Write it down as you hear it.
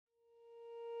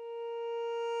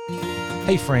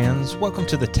Hey friends, welcome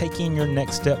to the Taking Your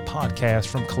Next Step podcast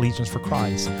from Collegians for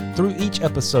Christ. Through each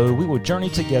episode, we will journey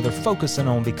together focusing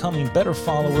on becoming better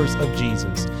followers of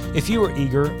Jesus. If you are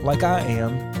eager, like I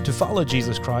am, to follow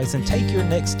Jesus Christ, then take your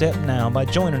next step now by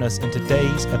joining us in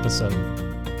today's episode.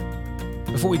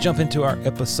 Before we jump into our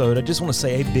episode, I just want to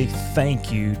say a big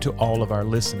thank you to all of our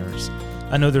listeners.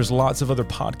 I know there's lots of other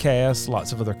podcasts,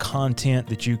 lots of other content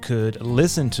that you could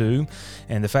listen to,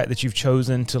 and the fact that you've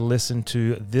chosen to listen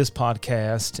to this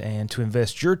podcast and to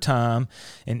invest your time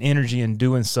and energy in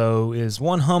doing so is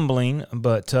one, humbling,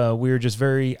 but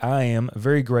I am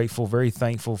very grateful, very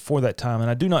thankful for that time, and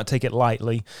I do not take it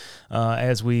lightly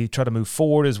as we try to move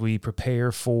forward, as we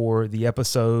prepare for the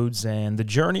episodes and the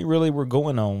journey really we're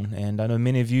going on. And I know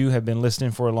many of you have been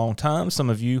listening for a long time. Some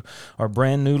of you are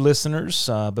brand new listeners,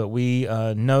 but we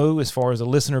know as far as the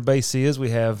listener base is, we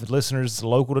have listeners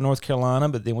local to North Carolina,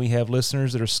 but then we have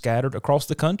listeners that are scattered across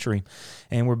the country.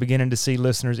 And we're beginning to see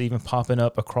listeners even popping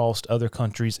up across other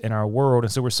countries in our world.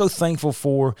 And so we're so thankful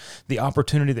for the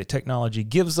opportunity that technology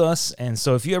gives us. And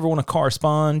so if you ever want to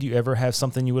correspond, you ever have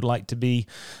something you would like to be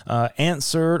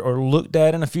answered or looked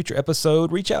at in a future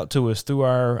episode, reach out to us through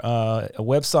our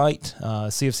website,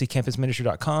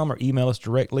 cfccampusministry.com, or email us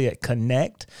directly at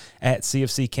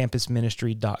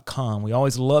connect@cfccampusministry.com. We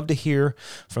always love to hear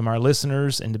from our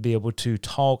listeners and to be able to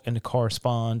talk and to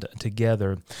correspond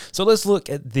together. So let's look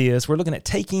at this. We're looking at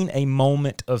taking a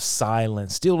moment of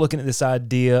silence, still looking at this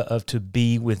idea of to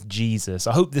be with Jesus.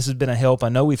 I hope this has been a help. I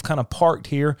know we've kind of parked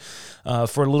here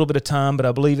for a little bit of time, but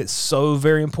I believe it's so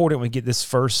very important we get this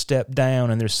first step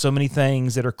down, and there's so many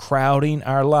things that are crowding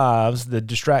our lives, the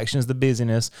distractions, the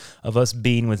busyness of us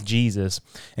being with Jesus.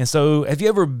 And so have you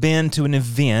ever been to an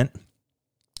event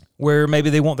where maybe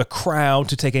they want the crowd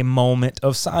to take a moment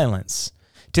of silence?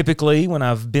 Typically, when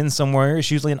I've been somewhere,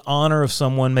 it's usually in honor of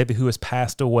someone maybe who has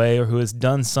passed away or who has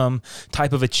done some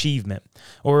type of achievement.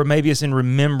 Or maybe it's in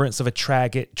remembrance of a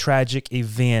tragic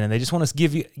event, and they just want us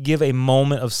to give a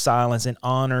moment of silence in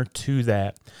honor to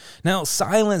that. Now,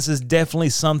 silence is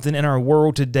definitely something in our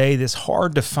world today that's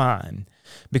hard to find,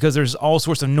 because there's all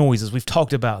sorts of noises. We've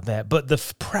talked about that. But the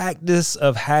practice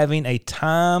of having a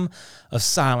time of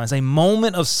silence, a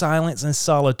moment of silence and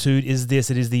solitude is this.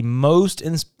 It is the most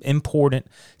important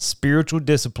spiritual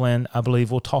discipline I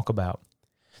believe we'll talk about.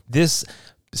 This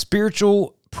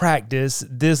spiritual practice,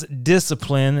 this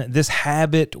discipline, this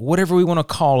habit, whatever we want to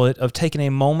call it, of taking a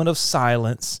moment of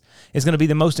silence is going to be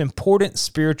the most important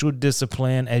spiritual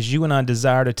discipline as you and I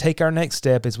desire to take our next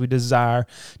step, as we desire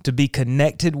to be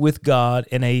connected with God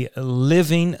in a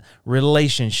living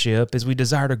relationship, as we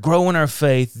desire to grow in our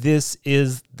faith. This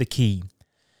is the key.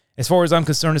 As far as I'm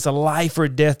concerned, it's a life or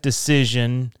death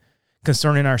decision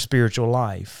concerning our spiritual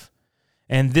life.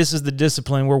 And this is the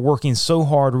discipline we're working so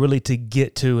hard really to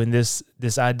get to in this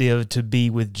idea of to be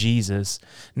with Jesus.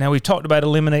 Now, we've talked about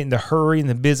eliminating the hurry and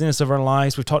the busyness of our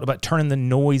lives. We've talked about turning the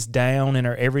noise down in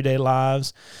our everyday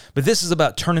lives. But this is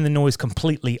about turning the noise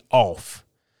completely off,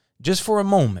 just for a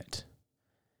moment,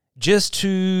 just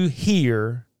to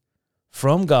hear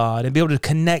from God and be able to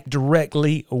connect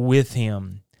directly with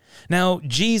Him. Now,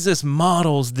 Jesus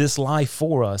models this life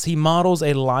for us. He models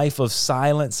a life of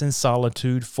silence and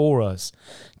solitude for us.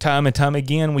 Time and time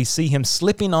again, we see Him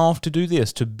slipping off to do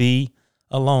this, to be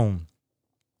alone.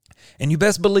 And you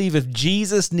best believe if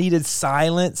Jesus needed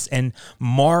silence and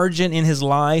margin in His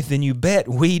life, then you bet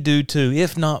we do too,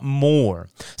 if not more.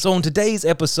 So on today's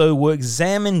episode, we'll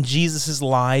examine Jesus'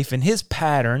 life and His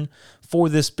pattern for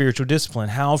this spiritual discipline.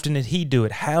 How often did He do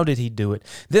it? How did He do it?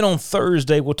 Then on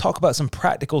Thursday, we'll talk about some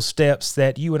practical steps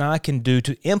that you and I can do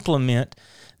to implement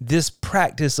this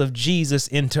practice of Jesus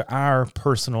into our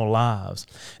personal lives.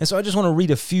 And so I just want to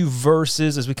read a few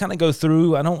verses as we kind of go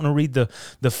through. I don't want to read the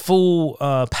full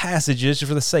passages just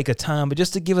for the sake of time, but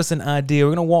just to give us an idea,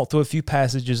 we're going to walk through a few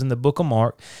passages in the book of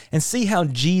Mark and see how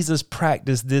Jesus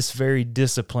practiced this very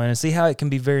discipline and see how it can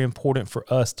be very important for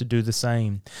us to do the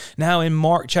same. Now in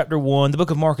Mark chapter 1, the book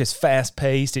of Mark is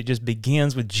fast-paced. It just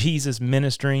begins with Jesus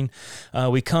ministering.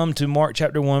 We come to Mark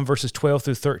chapter 1, verses 12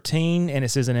 through 13, and it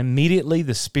says, "And immediately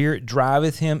the Spirit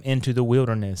driveth him into the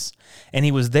wilderness. And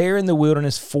he was there in the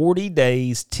wilderness 40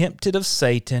 days, tempted of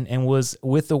Satan, and was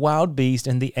with the wild beast,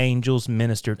 and the angels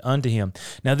ministered unto him."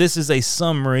 Now, this is a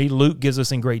summary. Luke gives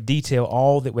us in great detail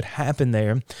all that would happen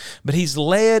there. But he's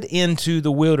led into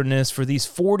the wilderness for these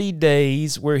 40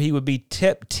 days where he would be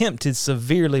tempted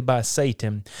severely by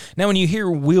Satan. Now, when you hear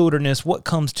wilderness, what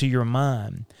comes to your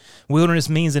mind? Wilderness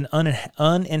means an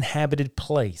uninhabited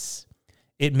place.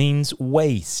 It means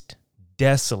waste,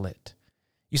 desolate.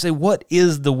 You say, what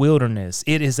is the wilderness?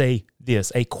 It is a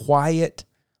quiet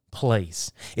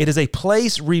place. It is a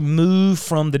place removed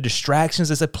from the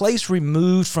distractions. It's a place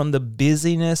removed from the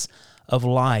busyness of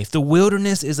life. The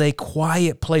wilderness is a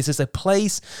quiet place. It's a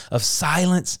place of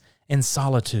silence and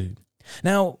solitude.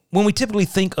 Now, when we typically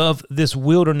think of this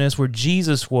wilderness where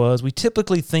Jesus was, we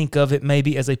typically think of it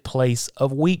maybe as a place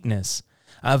of weakness.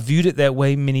 I've viewed it that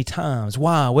way many times.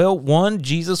 Why? Well, one,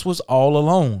 Jesus was all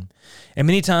alone. And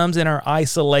many times in our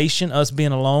isolation, us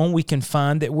being alone, we can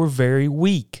find that we're very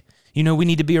weak. You know, we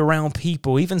need to be around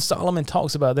people. Even Solomon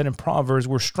talks about that in Proverbs.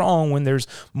 We're strong when there's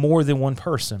more than one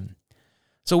person.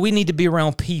 So we need to be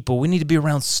around people. We need to be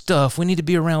around stuff. We need to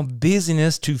be around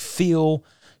busyness to feel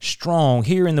strong.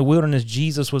 Here in the wilderness,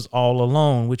 Jesus was all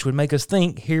alone, which would make us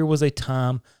think here was a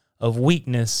time of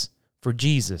weakness for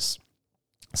Jesus.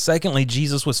 Secondly,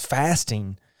 Jesus was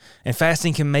fasting, and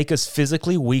fasting can make us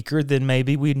physically weaker than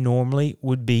maybe we normally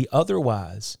would be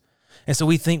otherwise. And so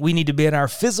we think we need to be at our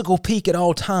physical peak at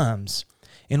all times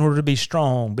in order to be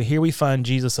strong. But here we find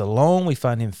Jesus alone. We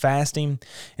find him fasting.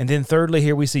 And then thirdly,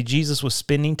 here we see Jesus was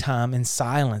spending time in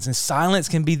silence. And silence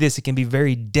can be this. It can be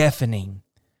very deafening.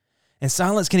 And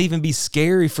silence can even be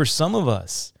scary for some of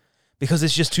us because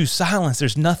it's just too silent.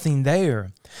 There's nothing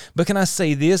there. But can I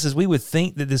say this, as we would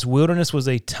think that this wilderness was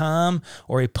a time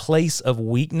or a place of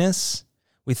weakness,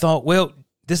 we thought, well,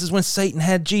 this is when Satan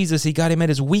had Jesus. He got him at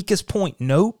his weakest point.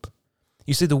 Nope.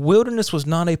 You see, the wilderness was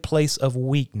not a place of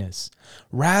weakness.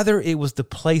 Rather, it was the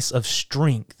place of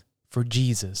strength for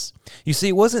Jesus. You see,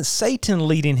 it wasn't Satan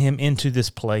leading him into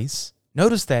this place.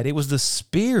 Notice that. It was the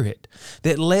Spirit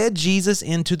that led Jesus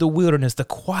into the wilderness, the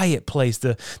quiet place,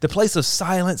 the place of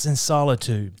silence and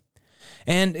solitude.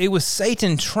 And it was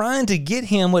Satan trying to get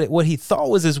him what he thought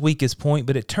was his weakest point,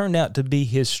 but it turned out to be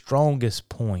his strongest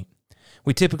point.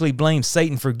 We typically blame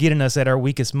Satan for getting us at our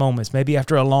weakest moments, maybe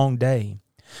after a long day.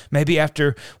 Maybe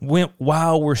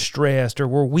while we're stressed or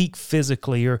we're weak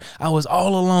physically, or I was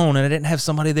all alone and I didn't have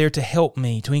somebody there to help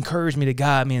me, to encourage me, to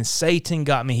guide me, and Satan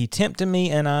got me. He tempted me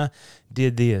and I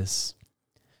did this.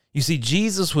 You see,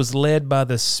 Jesus was led by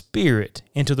the Spirit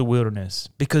into the wilderness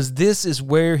because this is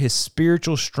where his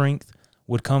spiritual strength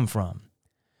would come from.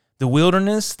 The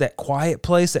wilderness, that quiet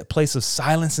place, that place of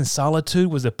silence and solitude,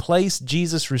 was a place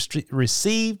Jesus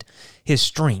received his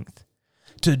strength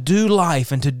to do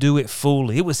life and to do it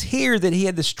fully. It was here that he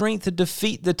had the strength to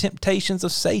defeat the temptations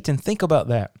of Satan. Think about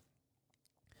that.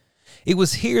 It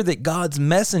was here that God's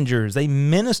messengers, they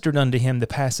ministered unto him, the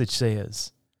passage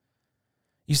says.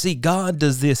 You see, God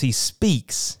does this. He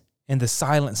speaks in the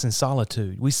silence and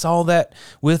solitude. We saw that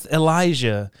with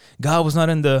Elijah. God was not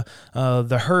in the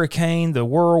hurricane, the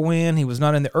whirlwind. He was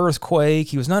not in the earthquake.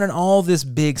 He was not in all this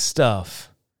big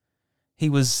stuff. He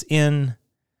was in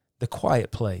the quiet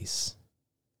place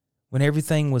when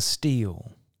everything was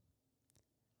still.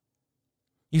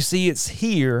 You see, it's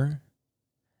here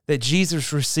that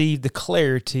Jesus received the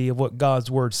clarity of what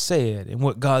God's Word said and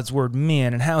what God's Word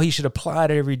meant and how he should apply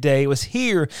it every day. It was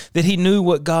here that he knew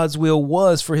what God's will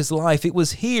was for his life. It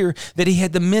was here that he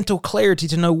had the mental clarity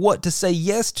to know what to say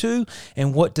yes to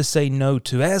and what to say no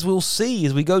to. As we'll see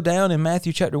as we go down in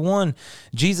Matthew chapter 1,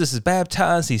 Jesus is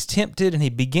baptized, he's tempted, and he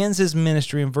begins his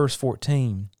ministry in verse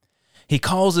 14. He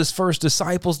calls his first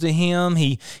disciples to him.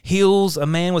 He heals a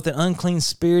man with an unclean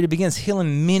spirit. He begins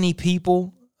healing many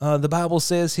people, the Bible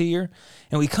says here.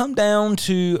 And we come down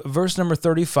to verse number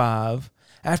 35.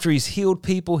 After he's healed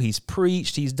people, he's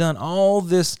preached, he's done all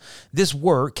this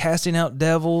work, casting out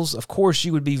devils. Of course,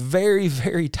 you would be very,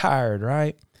 very tired,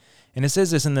 right? And it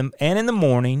says this, in the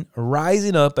morning,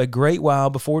 rising up a great while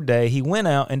before day, he went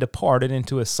out and departed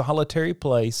into a solitary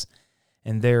place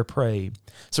and there prayed.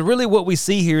 So really what we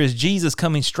see here is Jesus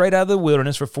coming straight out of the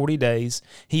wilderness for 40 days.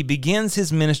 He begins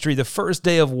his ministry. The first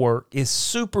day of work is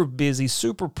super busy,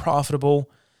 super profitable.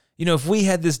 You know, if we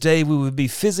had this day, we would be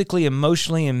physically,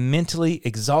 emotionally, and mentally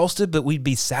exhausted, but we'd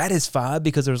be satisfied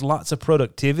because there's lots of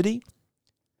productivity.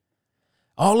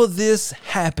 All of this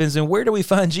happens, and where do we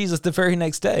find Jesus the very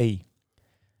next day?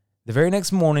 The very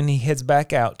next morning, he heads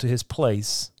back out to his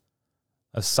place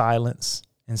of silence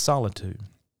and solitude.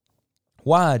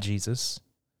 Why, Jesus?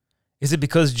 Is it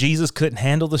because Jesus couldn't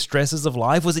handle the stresses of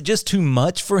life? Was it just too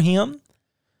much for him?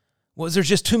 Was there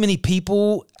just too many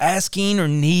people asking or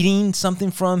needing something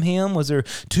from him? Was there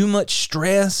too much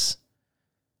stress?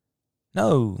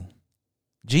 No.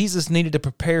 Jesus needed to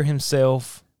prepare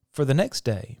himself for the next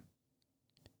day.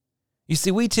 You see,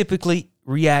 we typically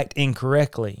react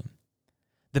incorrectly.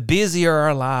 The busier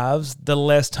our lives, the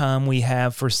less time we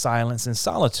have for silence and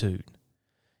solitude.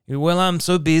 Well, I'm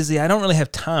so busy, I don't really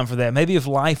have time for that. Maybe if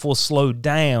life will slow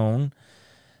down,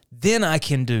 then I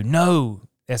can do. No,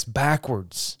 that's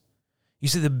backwards. You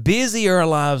see, the busier our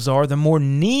lives are, the more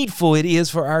needful it is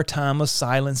for our time of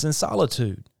silence and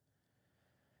solitude.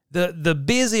 The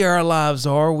busier our lives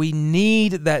are, we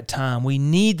need that time. We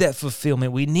need that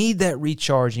fulfillment. We need that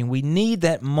recharging. We need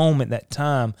that moment, that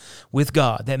time with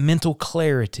God, that mental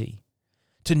clarity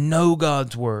to know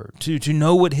God's word, to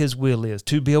know what his will is,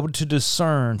 to be able to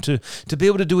discern, to be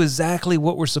able to do exactly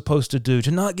what we're supposed to do,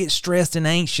 to not get stressed and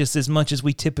anxious as much as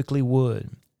we typically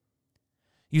would.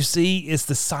 You see, it's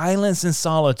the silence and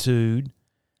solitude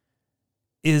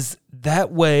is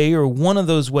that way, or one of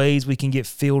those ways we can get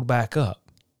filled back up.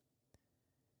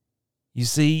 You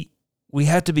see, we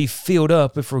have to be filled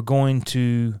up if we're going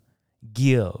to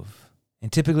give.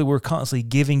 And typically we're constantly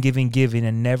giving,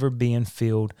 and never being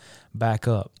filled back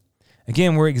up.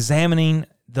 Again, we're examining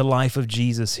the life of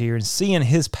Jesus here and seeing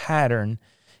his pattern,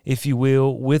 if you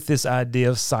will, with this idea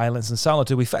of silence and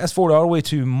solitude. We fast forward all the way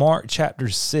to Mark chapter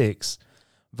 6,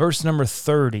 verse number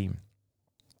 30.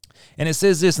 And it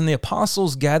says this, "And the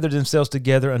apostles gathered themselves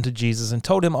together unto Jesus and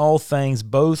told him all things,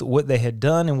 both what they had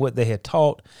done and what they had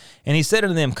taught. And he said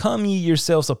unto them, Come ye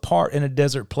yourselves apart in a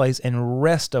desert place and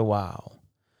rest a while.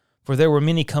 For there were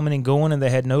many coming and going, and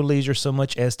they had no leisure so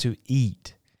much as to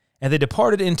eat. And they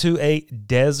departed into a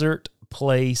desert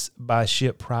place by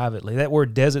ship privately." That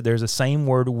word desert, there's the same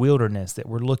word wilderness that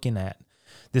we're looking at.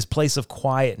 This place of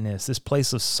quietness, this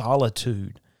place of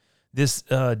solitude, this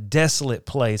desolate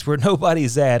place where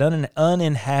nobody's at,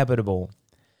 uninhabitable.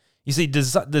 You see,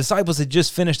 the disciples had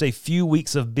just finished a few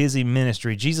weeks of busy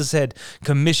ministry. Jesus had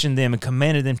commissioned them and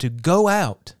commanded them to go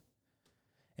out.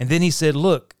 And then he said,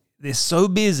 look, it's so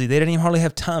busy, they didn't even hardly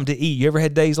have time to eat. You ever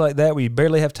had days like that where you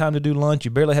barely have time to do lunch,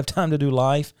 you barely have time to do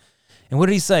life? And what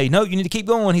did he say? No, you need to keep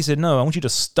going. He said, no, I want you to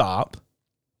stop.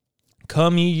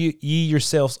 Come ye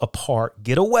yourselves apart,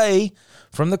 get away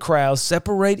from the crowd,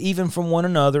 separate even from one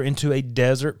another into a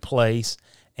desert place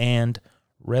and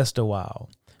rest a while.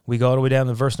 We go all the way down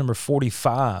to verse number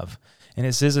 45, and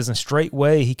it says, "And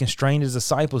straightway he constrained his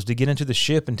disciples to get into the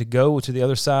ship and to go to the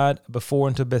other side before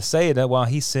into Bethsaida, while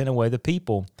he sent away the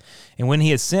people. And when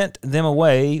he had sent them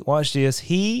away," watch this,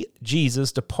 "he,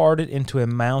 Jesus, departed into a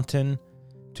mountain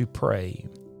to pray."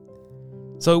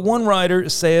 So one writer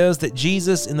says that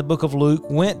Jesus in the book of Luke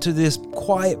went to this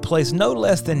quiet place no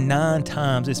less than 9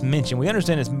 times it's mentioned. We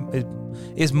understand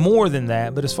it's more than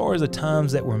that, but as far as the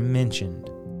times that were mentioned,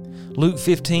 Luke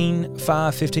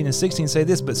 15:5, 15, and 16 say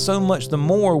this, "But so much the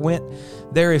more went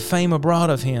there a fame abroad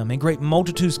of him, and great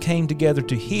multitudes came together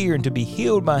to hear and to be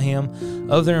healed by him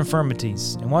of their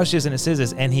infirmities." And watch this, and it says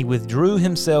this, "And he withdrew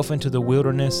himself into the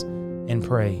wilderness and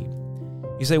prayed."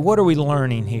 You say, what are we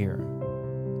learning here?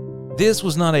 This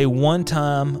was not a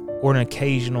one-time or an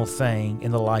occasional thing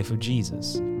in the life of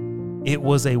Jesus. It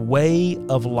was a way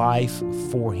of life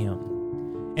for him.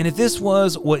 And if this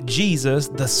was what Jesus,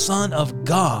 the Son of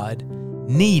God,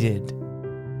 needed,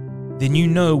 then you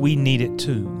know we need it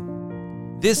too.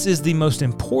 This is the most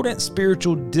important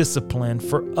spiritual discipline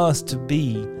for us to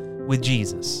be with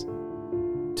Jesus,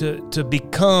 to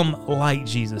become like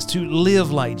Jesus, to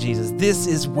live like Jesus. This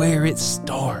is where it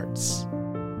starts.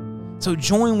 So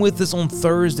join with us on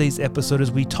Thursday's episode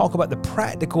as we talk about the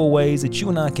practical ways that you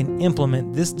and I can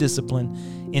implement this discipline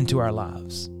into our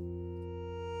lives.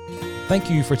 Thank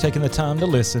you for taking the time to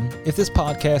listen. If this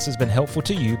podcast has been helpful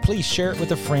to you, please share it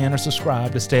with a friend or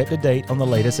subscribe to stay up to date on the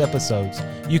latest episodes.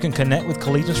 You can connect with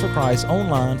Collegians for Christ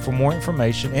online for more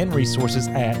information and resources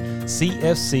at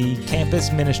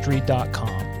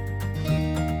cfccampusministry.com.